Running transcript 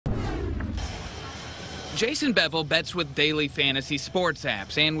Jason Bevel bets with daily fantasy sports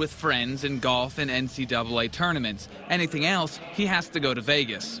apps and with friends in golf and NCAA tournaments. Anything else, he has to go to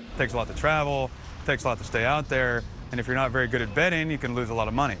Vegas. It takes a lot to travel, it takes a lot to stay out there, and if you're not very good at betting, you can lose a lot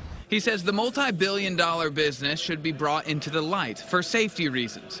of money. He says the multi-billion-dollar business should be brought into the light for safety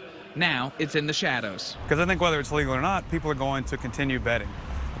reasons. Now it's in the shadows. Because I think whether it's legal or not, people are going to continue betting.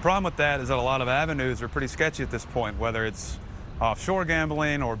 The problem with that is that a lot of avenues are pretty sketchy at this point, whether it's offshore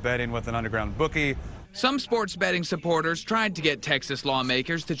gambling or betting with an underground bookie. Some sports betting supporters tried to get Texas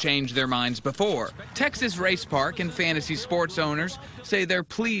lawmakers to change their minds before. Texas Race Park and fantasy sports owners say they're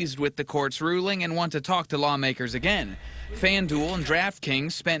pleased with the court's ruling and want to talk to lawmakers again. FanDuel and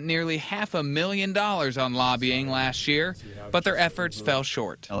DraftKings spent nearly $500,000 on lobbying last year, but their efforts fell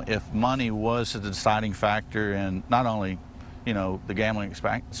short. If money was the deciding factor in not only, the gambling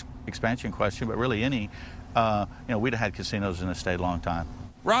expansion question, but really any, we'd have had casinos in the state a long time.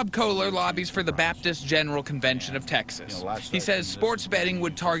 Rob Kohler lobbies for the Baptist General Convention of Texas. He says sports betting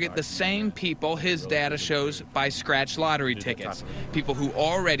would target the same people his data shows buy scratch lottery tickets, people who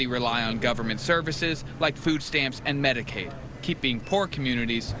already rely on government services like food stamps and Medicaid, keeping poor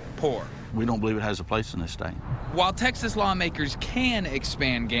communities poor. We don't believe it has a place in this state. While Texas lawmakers can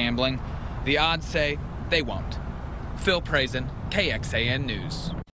expand gambling, the odds say they won't. Phil Prazan, KXAN News.